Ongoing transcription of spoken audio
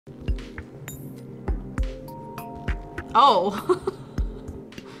Oh.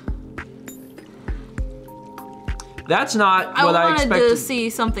 That's not what I expected. I wanted to see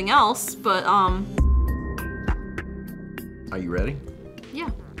something else, but, Are you ready? Yeah.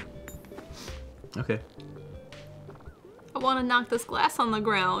 Okay. I want to knock this glass on the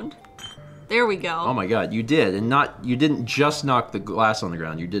ground. There we go. Oh my god, you did. And you didn't just knock the glass on the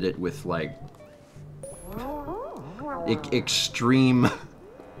ground. You did it with, like, extreme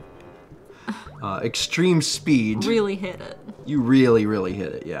speed. Really hit it. You really, really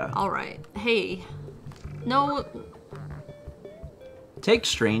hit it, yeah. Alright. Hey. No. Take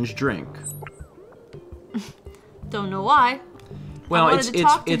strange drink. Don't know why. Well, I wanted to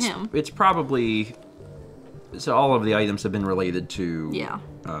talk to him. It's probably... So all of the items have been related to... Yeah.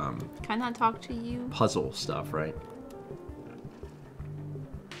 Can I not talk to you? Puzzle stuff, right?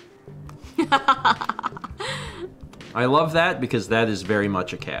 I love that because that is very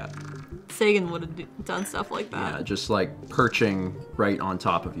much a cat. Sagan would have done stuff like that. Yeah, just like perching right on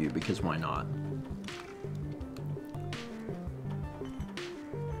top of you because why not?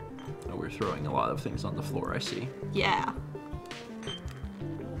 Oh, we're throwing a lot of things on the floor, I see. Yeah.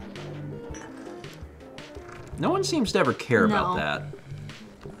 No one seems to ever care about that.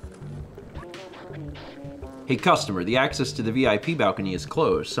 Hey customer, the access to the VIP balcony is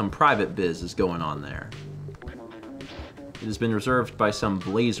closed. Some private biz is going on there. It has been reserved by some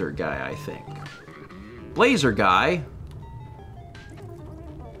blazer guy, I think. Blazer guy?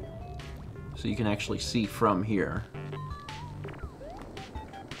 So you can actually see from here.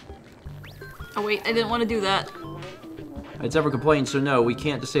 Oh wait, I didn't want to do that. It's ever complained, so no, we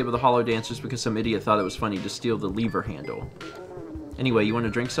can't disable the hollow dancers because some idiot thought it was funny to steal the lever handle. Anyway, you want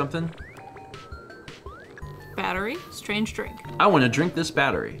to drink something? Battery, strange drink. I want to drink this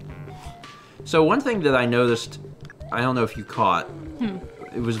battery. So one thing that I noticed, I don't know if you caught,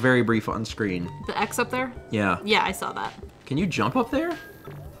 it was very brief on screen. The X up there? Yeah. Yeah, I saw that. Can you jump up there?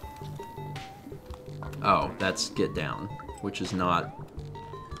 Oh, that's get down, which is not...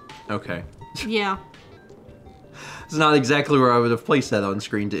 Okay. Yeah. It's not exactly where I would have placed that on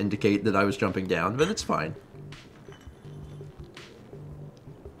screen to indicate that I was jumping down, but it's fine.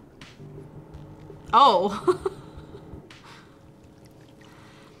 Oh.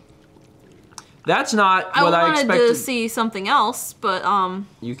 That's not what I expected. I wanted to see something else, but,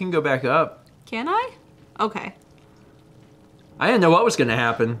 You can go back up. Can I? Okay. I didn't know what was gonna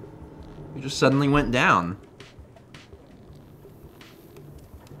happen. You just suddenly went down.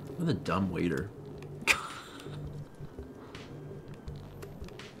 What a dumb waiter.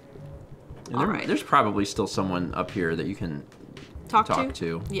 Alright. There's probably still someone up here that you can talk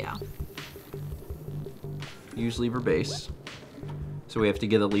to. Yeah. Use lever base. So we have to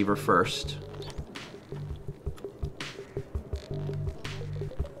get a lever first.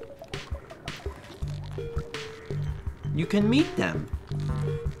 You can meet them.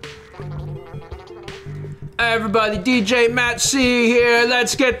 Everybody, DJ Matt C here.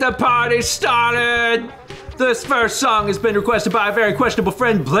 Let's get the party started. This first song has been requested by a very questionable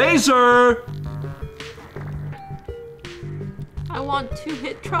friend, Blazer. I want to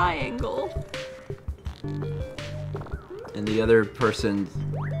hit triangle. And the other person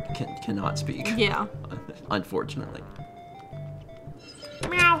cannot speak. Yeah. Unfortunately.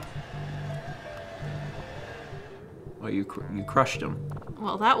 Meow. Well, you crushed him.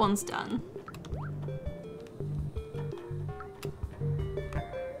 Well, that one's done.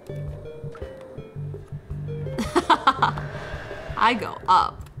 I go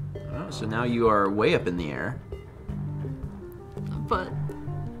up. Oh, so now you are way up in the air. But...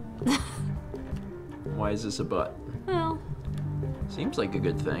 Why is this a but? Well... Seems like a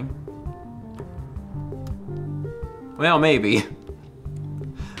good thing. Well, maybe.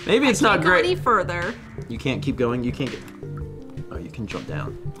 Maybe it's not great. I can't go any further. You can't keep going, you can't get... Oh, you can jump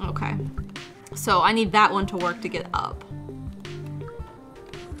down. Okay. So I need that one to work to get up.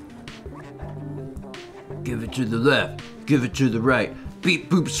 Give it to the left, give it to the right.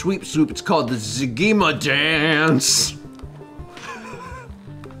 Beep, boop, sweep, swoop. It's called the Zagima dance.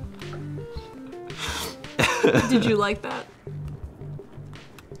 Did you like that?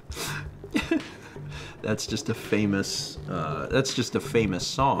 That's just a famous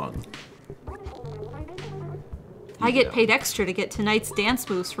song. I get paid extra to get tonight's dance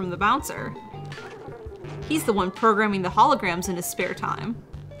moves from the bouncer. He's the one programming the holograms in his spare time.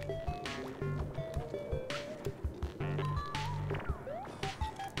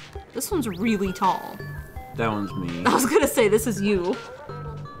 This one's really tall. That one's me. I was gonna say, this is you.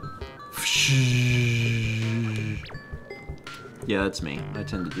 Yeah, that's me. I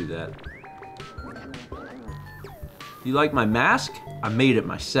tend to do that. You like my mask? I made it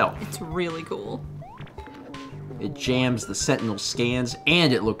myself. It's really cool. It jams the Sentinel scans,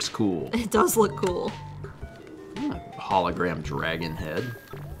 and it looks cool. It does look cool. Hologram dragon head.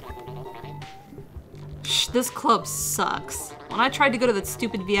 Shh, this club sucks. When I tried to go to that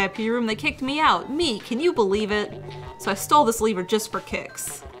stupid VIP room, they kicked me out. Me, can you believe it? So I stole this lever just for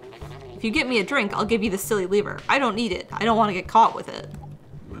kicks. If you get me a drink, I'll give you the silly lever. I don't need it. I don't want to get caught with it.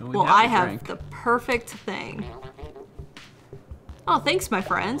 Well, I have the perfect thing. Oh, thanks, my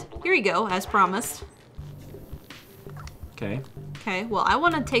friend. Here you go, as promised. Okay. Okay, well, I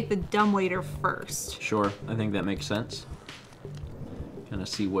want to take the dumbwaiter first. Sure, I think that makes sense. Gonna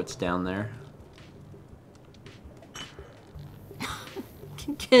see what's down there.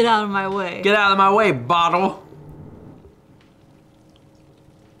 Get out of my way. Get out of my way, bottle!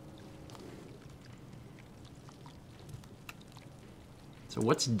 So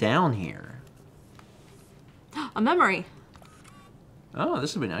what's down here? A memory. Oh,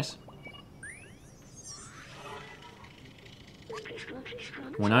 this would be nice.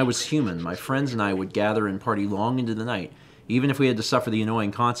 When I was human, my friends and I would gather and party long into the night, even if we had to suffer the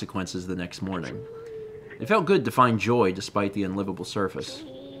annoying consequences the next morning. It felt good to find joy despite the unlivable surface.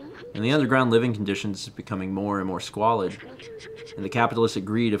 And the underground living conditions becoming more and more squalid, and the capitalistic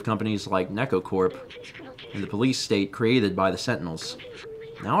greed of companies like NecoCorp, and the police state created by the Sentinels.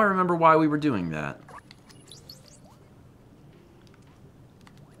 Now I remember why we were doing that.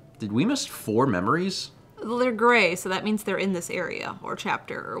 Did we miss 4 memories? They're gray, so that means they're in this area, or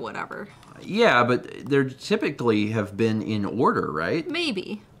chapter, or whatever. Yeah, but they typically have been in order, right?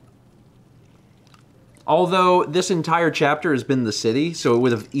 Maybe. Although this entire chapter has been the city, so it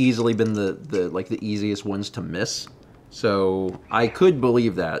would have easily been the easiest ones to miss. So I could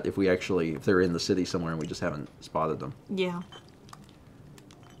believe that if they're in the city somewhere and we just haven't spotted them. Yeah.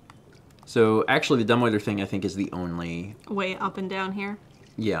 So actually the dumbwaiter thing I think is the only... Way up and down here.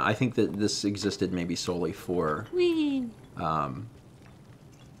 Yeah, I think that this existed maybe solely for Whee!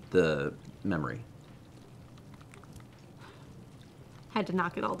 The memory. Had to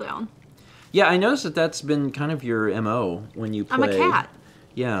knock it all down. Yeah, I noticed that that's been kind of your MO when you play. I'm a cat.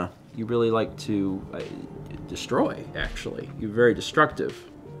 Yeah, you really like to destroy, actually. You're very destructive.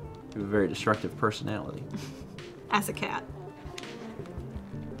 You have a very destructive personality. As a cat.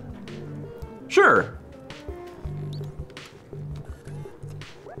 Sure.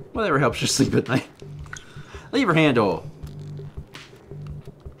 Whatever helps you sleep at night. Lever handle.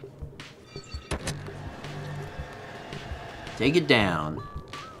 Take it down.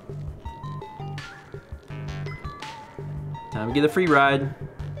 Time to get a free ride.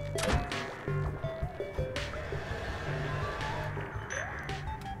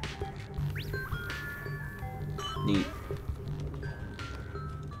 Neat.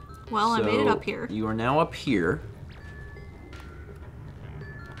 Well, I made it up here. You are now up here.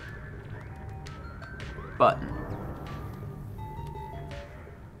 Button.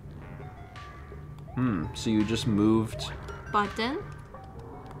 So you just moved. Button.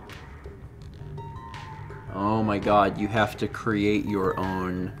 Oh my god, you have to create your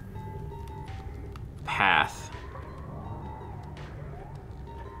own path.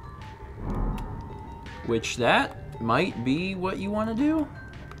 Which that might be what you want to do.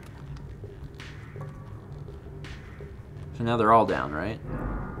 So now they're all down, right?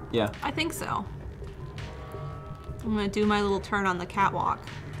 Yeah. I think so. I'm gonna do my little turn on the catwalk.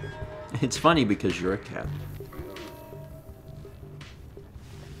 It's funny because you're a cat.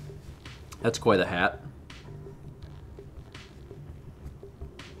 That's quite a hat.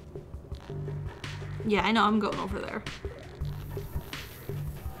 Yeah, I know, I'm going over there.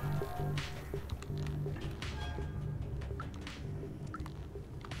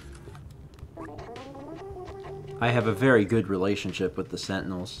 I have a very good relationship with the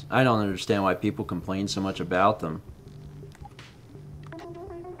Sentinels. I don't understand why people complain so much about them.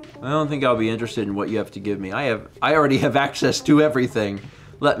 I don't think I'll be interested in what you have to give me. I already have access to everything.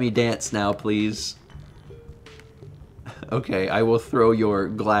 Let me dance now, please. Okay, I will throw your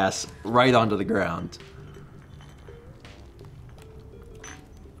glass right onto the ground.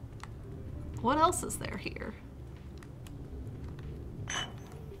 What else is there here?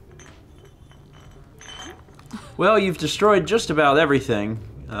 Well, you've destroyed just about everything.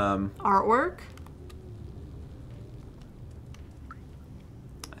 Artwork?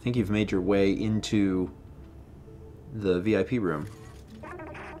 I think you've made your way into the VIP room.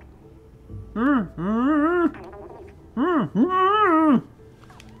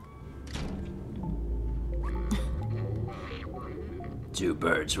 Two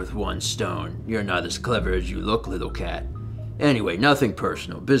birds with one stone. You're not as clever as you look, little cat. Anyway, nothing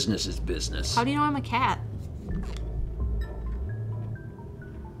personal. Business is business. How do you know I'm a cat?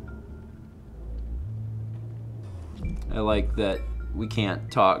 I like that we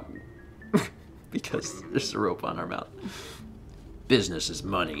can't talk because there's a rope on our mouth. Business is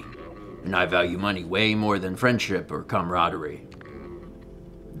money, and I value money way more than friendship or camaraderie.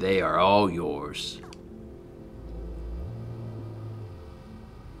 They are all yours.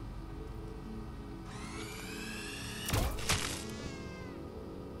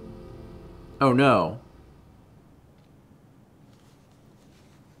 Oh no.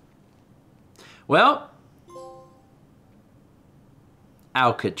 Well,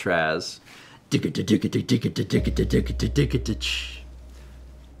 Alcatraz.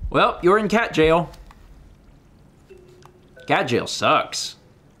 Well, you're in cat jail. Cat jail sucks.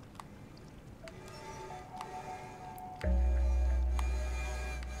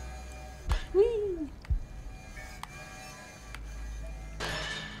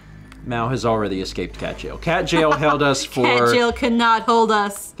 Mal has already escaped cat jail. Cat jail held us for... Cat jail cannot hold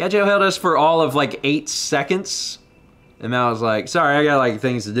us. Cat jail held us for all of like 8 seconds. And Mal was like, sorry, I got like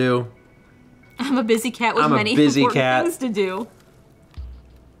things to do. I'm a busy cat with many important things to do.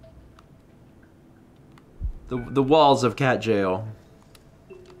 The walls of cat jail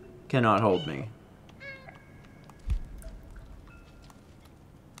cannot hold me.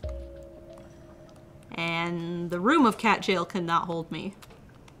 And the room of cat jail cannot hold me.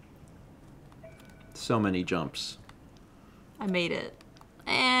 So many jumps. I made it.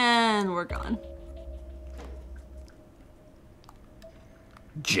 And we're gone.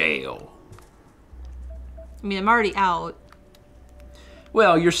 Jail. I mean, I'm already out.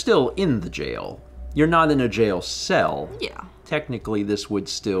 Well, you're still in the jail. You're not in a jail cell. Yeah. Technically, this would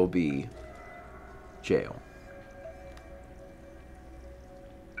still be jail.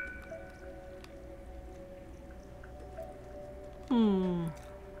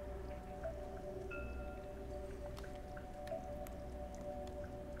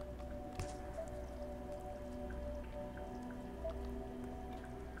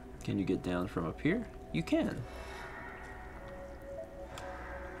 Can you get down from up here? You can.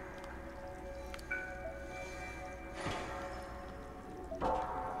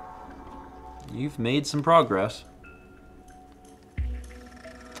 You've made some progress.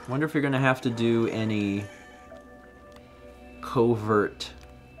 Wonder if you're gonna have to do any covert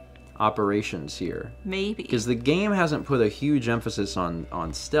operations here. Maybe. Because the game hasn't put a huge emphasis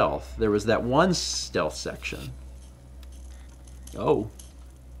on stealth. There was that one stealth section. Oh.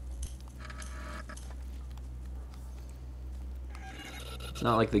 It's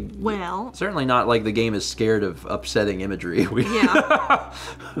not like the... Well... Certainly not like the game is scared of upsetting imagery. Yeah.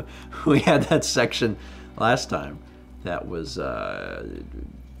 We had that section last time. That was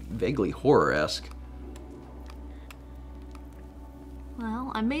vaguely horror-esque.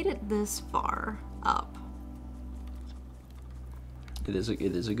 Well, I made it this far up. It is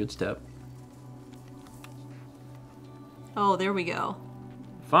a good step. Oh, there we go.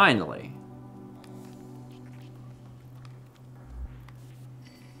 Finally.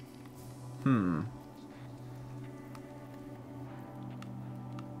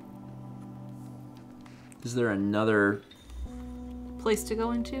 Is there another place to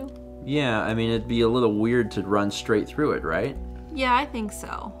go into? Yeah, I mean, it'd be a little weird to run straight through it, right? Yeah, I think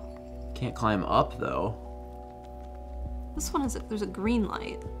so. Can't climb up, though. This one there's a green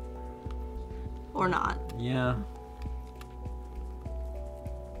light. Or not. Yeah.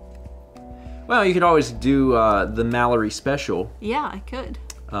 Well, you could always do the Mallory special. Yeah, I could.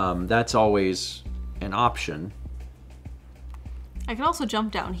 That's always an option. I can also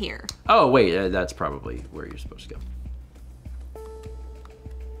jump down here. Oh, wait, that's probably where you're supposed to go.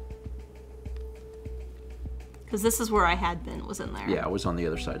 Because this is where I had been, was in there. Yeah, I was on the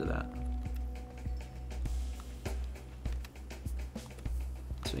other side of that.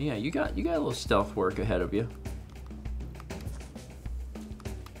 So yeah, you got a little stealth work ahead of you.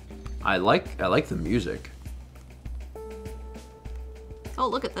 I like the music. Oh,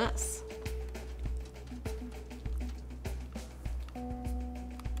 look at this.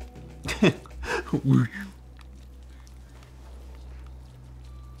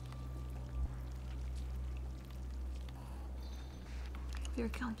 Here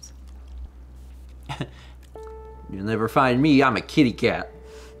it comes. You'll never find me, I'm a kitty cat.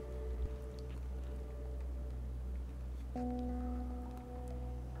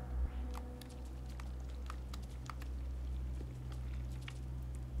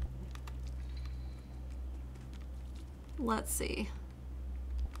 Let's see.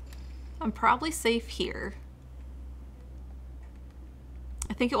 I'm probably safe here.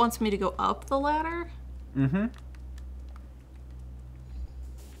 I think it wants me to go up the ladder. Mm-hmm.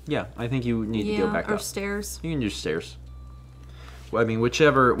 Yeah, I think you need to go back or up. Stairs. You can do stairs. Well, I mean,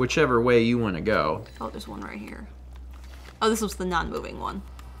 whichever way you want to go. Oh, there's one right here. Oh, this was the non-moving one.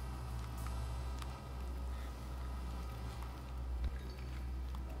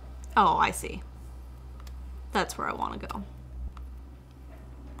 Oh, I see. That's where I want to go.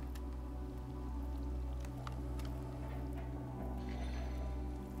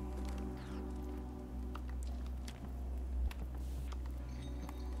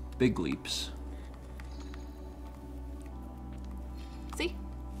 Big leaps. See?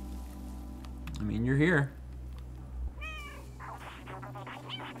 I mean, you're here.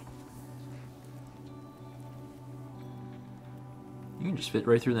 You can just fit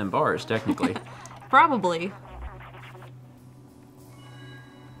right through them bars, technically. Probably.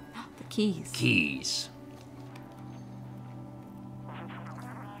 The keys. Keys.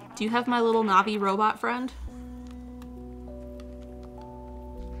 Do you have my little Navi robot friend?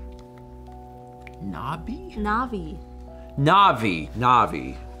 Navi? Navi. Navi.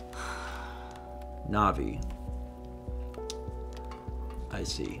 Navi. Navi. I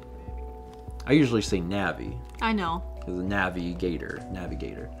see. I usually say Navi. I know. Because a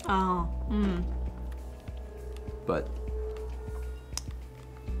navigator. Oh. But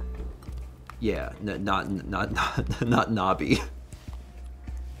yeah, not Nabi.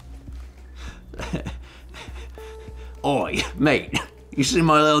 Oi, mate, you see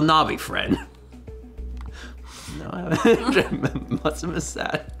my little Nabi friend? No, I haven't. Must have missed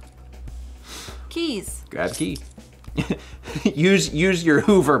that. Keys. Grab key. use your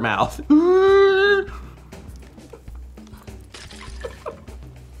Hoover mouth.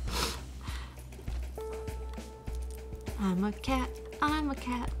 I'm a cat. I'm a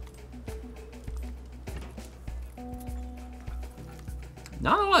cat.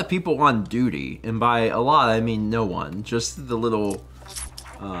 Not a lot of people on duty, and by a lot I mean no one. Just the little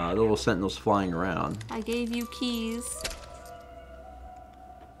sentinels flying around. I gave you keys.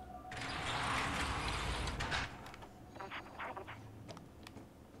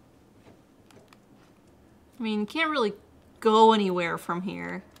 I mean, can't really go anywhere from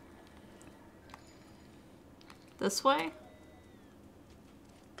here. This way?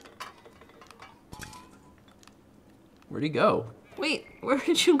 Where'd he go? Wait, where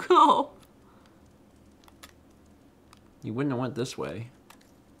did you go? You wouldn't have went this way.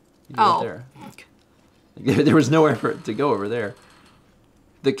 You Oh. Right there. There was nowhere for it to go over there.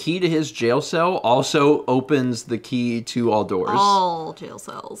 The key to his jail cell also opens the key to all doors. All jail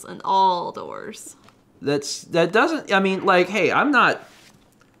cells and all doors. That doesn't, I mean, like, hey, I'm not,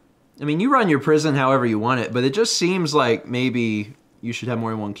 I mean, you run your prison however you want it, but it just seems like maybe you should have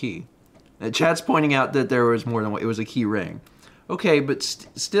more than one key. Chat's pointing out that there was more than one, it was a key ring. Okay, but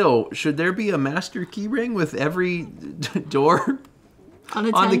still, should there be a master key ring with every door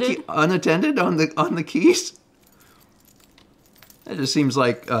Unattended? unattended on the keys? That just seems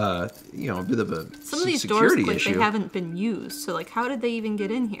like, you know, a bit of a Some of these doors security look like issue. they haven't been used, so like how did they even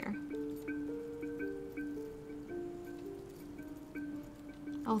get in here?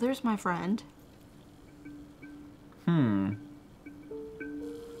 Oh, there's my friend.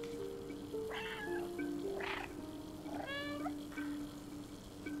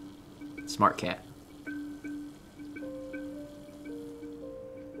 Smart cat.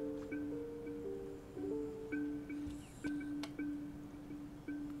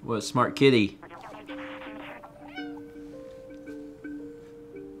 What a smart kitty.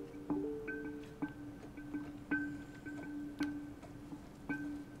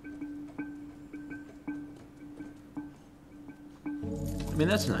 I mean,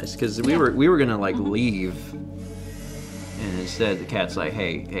 that's nice because we were gonna like leave, and instead the cat's like,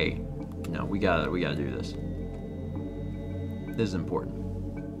 hey, no, we gotta do this. This is important.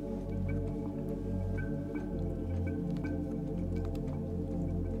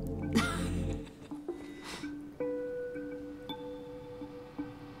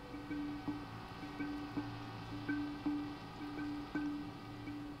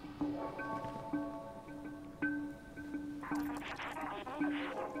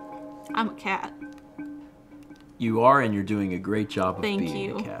 I'm a cat. You are, and you're doing a great job of Thank being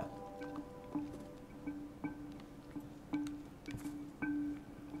you. a cat.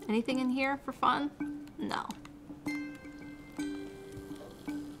 Anything in here for fun? No.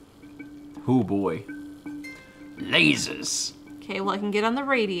 Oh boy. Lasers. Okay, well I can get on the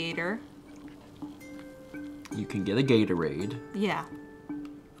radiator. You can get a Gatorade. Yeah.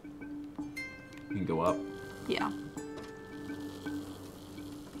 You can go up. Yeah.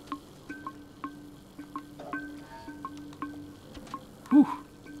 Whew.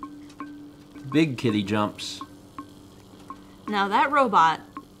 Big kitty jumps. Now that robot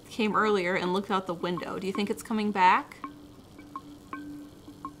came earlier and looked out the window. Do you think it's coming back?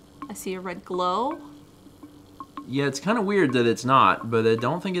 I see a red glow. Yeah, it's kind of weird that it's not, but I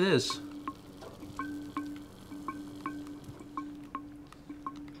don't think it is.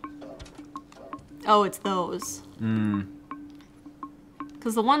 Oh, it's those.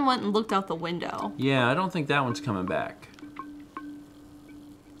 Because the one went and looked out the window. Yeah, I don't think that one's coming back.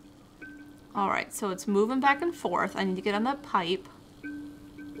 Alright, so it's moving back and forth. I need to get on that pipe.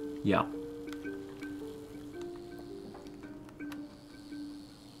 Yeah.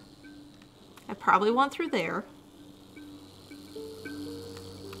 I probably went through there.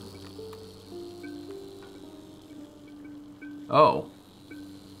 Oh.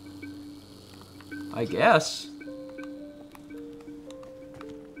 I guess.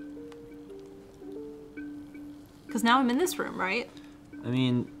 Because now I'm in this room, right? I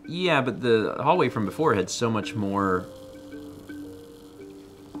mean, yeah, but the hallway from before had so much more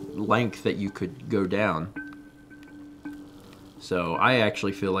length that you could go down. So I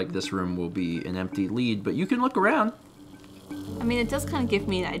actually feel like this room will be an empty lead, but you can look around. I mean, it does kind of give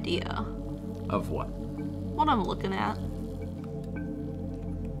me an idea. Of what? What I'm looking at.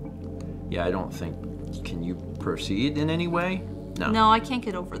 Yeah, I don't think... Can you proceed in any way? No. No, I can't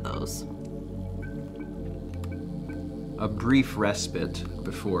get over those. A brief respite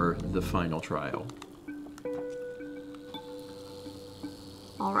before the final trial.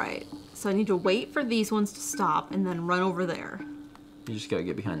 Alright, so I need to wait for these ones to stop and then run over there. You just gotta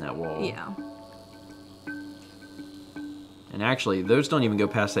get behind that wall. Yeah. And actually, those don't even go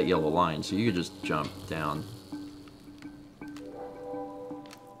past that yellow line, so you could just jump down.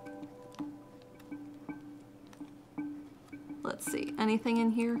 Let's see, anything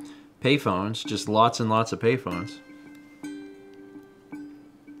in here? Payphones, just lots and lots of payphones.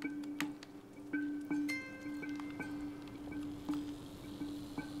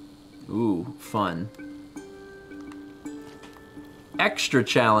 Ooh, fun. Extra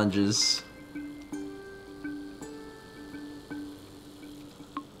challenges.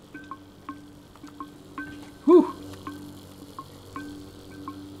 Whew.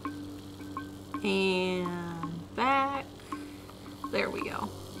 And back. There we go.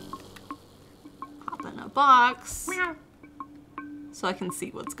 Hop in a box. So I can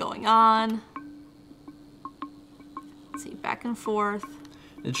see what's going on. Let's see, back and forth.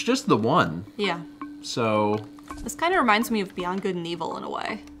 It's just the one. Yeah. So... This kind of reminds me of Beyond Good and Evil in a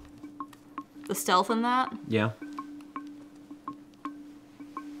way. The stealth in that. Yeah.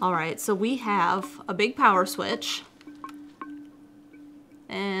 Alright, so we have a big power switch.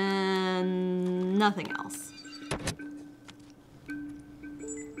 And nothing else.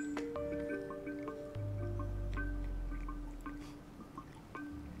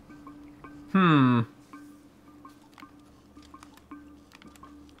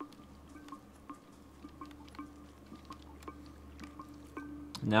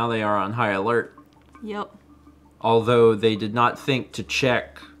 Now they are on high alert. Yep. Although they did not think to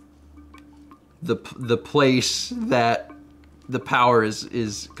check the place that the power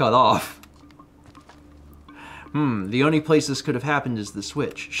is cut off. The only place this could have happened is the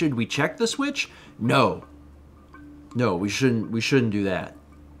switch. Should we check the switch? No. No, we shouldn't do that.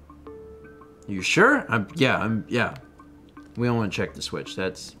 You sure? Yeah. We don't want to check the switch.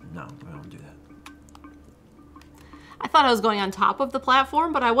 No, we don't do that. I thought I was going on top of the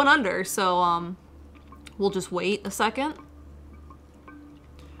platform, but I went under, so we'll just wait a second.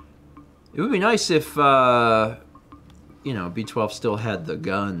 It would be nice if, B12 still had the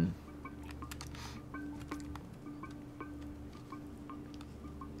gun.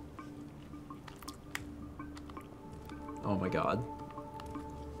 Oh my god.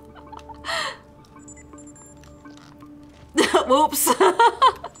 Whoops.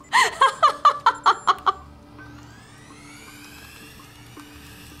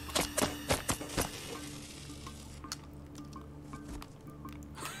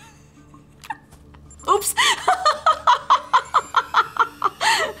 Oops.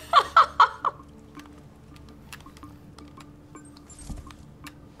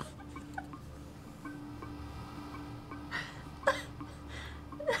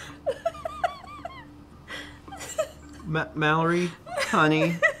 Mallory,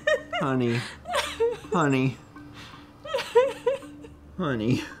 honey, honey, honey,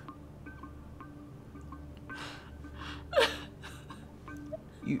 honey.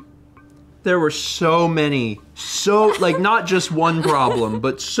 There were so many, like not just one problem,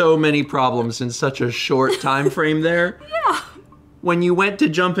 but so many problems in such a short time frame there. Yeah. When you went to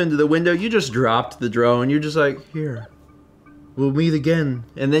jump into the window, you just dropped the drone. You're just like, here, we'll meet again.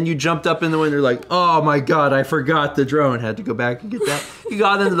 And then you jumped up in the window like, oh my god, I forgot the drone. Had to go back and get that. You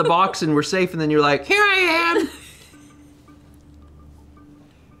got into the box and we're safe, and then you're like, here I am.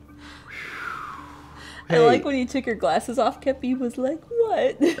 I like when you took your glasses off, Kepi was like,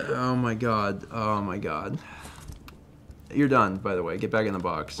 what? Oh my god. Oh my god. You're done, by the way. Get back in the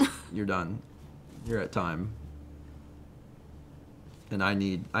box. You're done. You're at time. And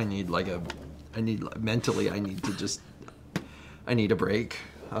mentally, I need a break.